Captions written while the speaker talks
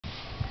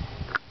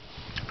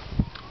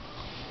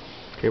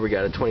Here we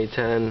got a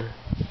 2010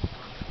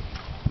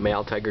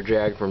 male tiger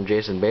jag from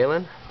Jag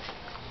Baylin.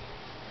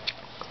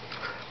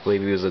 I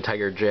believe he was a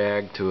tiger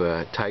jag to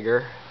a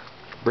tiger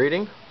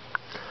breeding.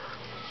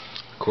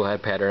 Cool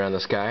head pattern on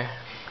the sky.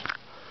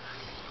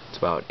 It's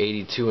about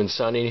 82 and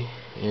sunny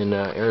in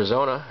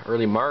Arizona,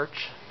 early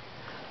March.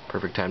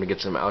 Perfect time to get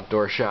some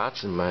outdoor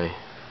shots in my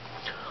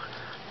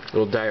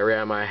little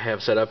diorama I have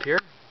set up here.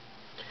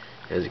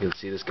 As you can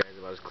see, this guy's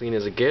about as clean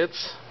as it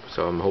gets,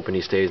 so I'm hoping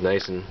he stays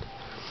nice and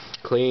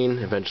clean.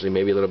 Eventually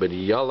maybe a little bit of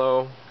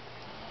yellow,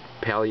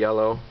 pale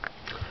yellow.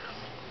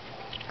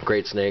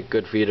 Great snake,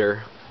 good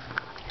feeder.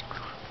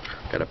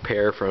 Got a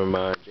pair from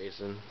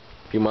Jason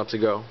a few months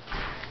ago.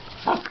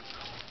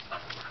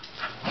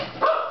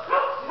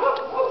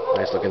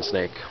 Nice looking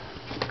snake.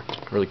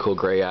 Really cool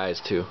gray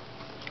eyes too.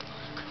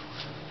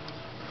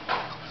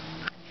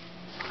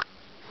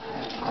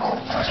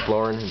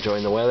 Exploring,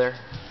 enjoying the weather.